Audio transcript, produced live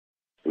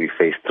we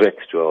face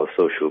threats to our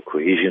social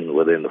cohesion,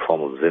 whether in the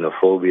form of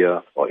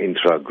xenophobia or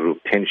intra-group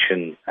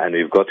tension, and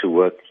we've got to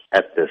work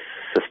at this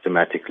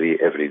systematically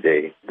every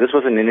day. This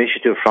was an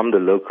initiative from the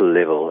local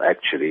level,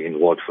 actually, in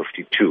Ward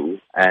 52,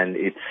 and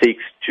it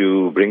seeks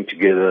to bring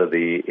together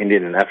the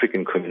Indian and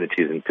African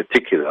communities in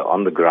particular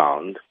on the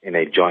ground in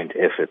a joint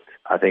effort.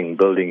 I think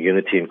building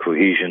unity and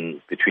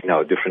cohesion between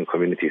our different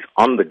communities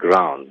on the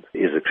ground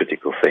is a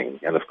critical thing.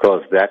 And of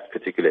course, that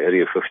particular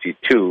area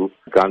 52,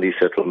 Gandhi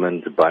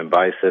Settlement,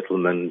 Bambai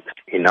Settlement,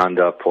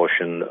 Inanda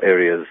portion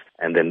areas,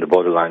 and then the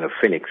borderline of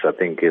Phoenix, I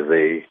think, is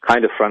a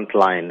kind of front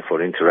line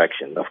for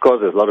interaction. Of course,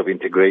 there's a lot of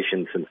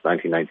integration since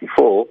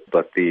 1994,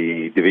 but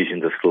the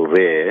divisions are still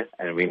there,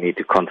 and we need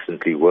to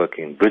constantly work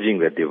in bridging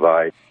that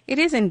divide. It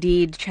is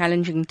indeed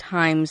challenging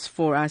times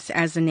for us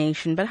as a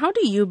nation, but how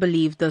do you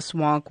believe this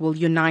walk will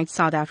unite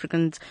South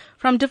Africans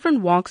from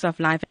different walks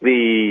of life?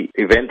 The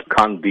event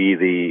can't be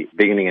the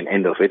beginning and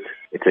end of it.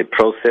 It's a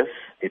process.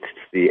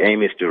 The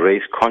aim is to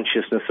raise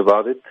consciousness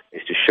about it,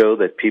 is to show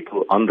that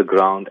people on the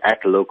ground at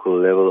the local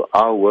level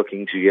are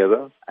working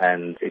together,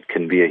 and it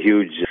can be a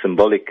huge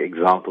symbolic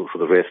example for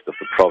the rest of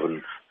the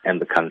province and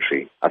the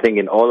country. I think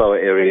in all our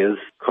areas,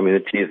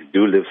 communities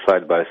do live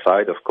side by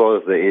side. Of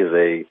course, there is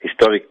a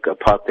historic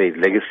apartheid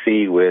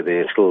legacy where there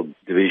are still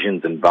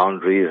divisions and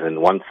boundaries,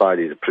 and one side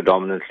is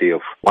predominantly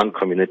of one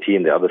community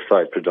and the other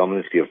side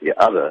predominantly of the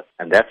other.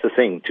 And that's the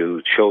thing,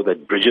 to show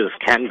that bridges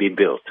can be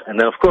built. And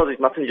then, of course, it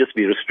mustn't just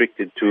be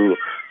restricted to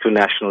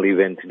national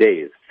event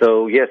days.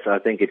 So, yes, I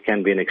think it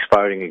can be an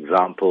inspiring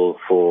example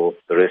for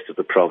the rest of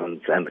the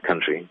province and the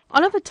country.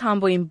 Oliver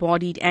Tambo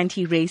embodied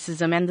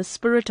anti-racism and the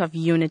spirit of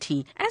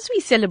unity. As we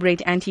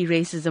celebrate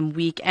Anti-Racism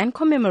Week and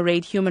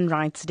commemorate Human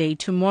Rights Day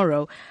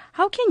tomorrow,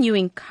 how can you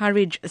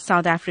encourage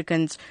South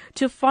Africans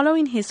to follow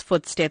in his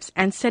footsteps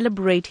and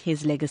celebrate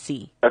his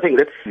legacy? I think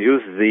let's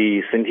use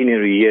the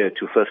centenary year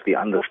to firstly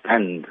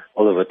understand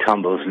Oliver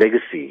Tambo's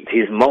legacy.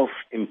 His most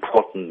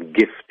important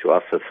gift to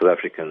us as South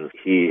Africans,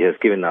 he has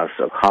given us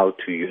of how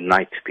to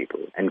unite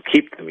people and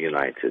keep them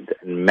united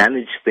and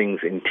manage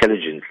things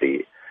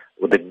intelligently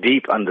with a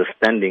deep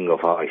understanding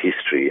of our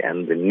history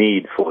and the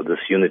need for this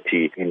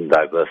unity in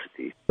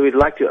diversity. We'd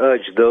like to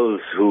urge those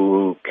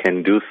who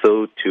can do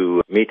so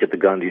to meet at the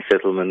Gandhi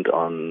Settlement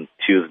on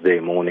Tuesday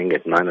morning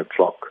at 9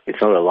 o'clock.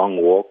 It's not a long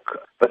walk,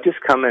 but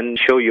just come and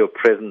show your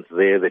presence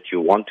there, that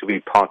you want to be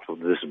part of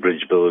this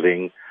bridge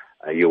building.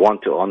 You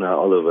want to honor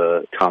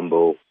Oliver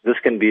Tambo. This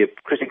can be a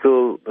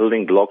critical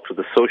building block to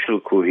the social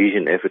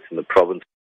cohesion efforts in the province.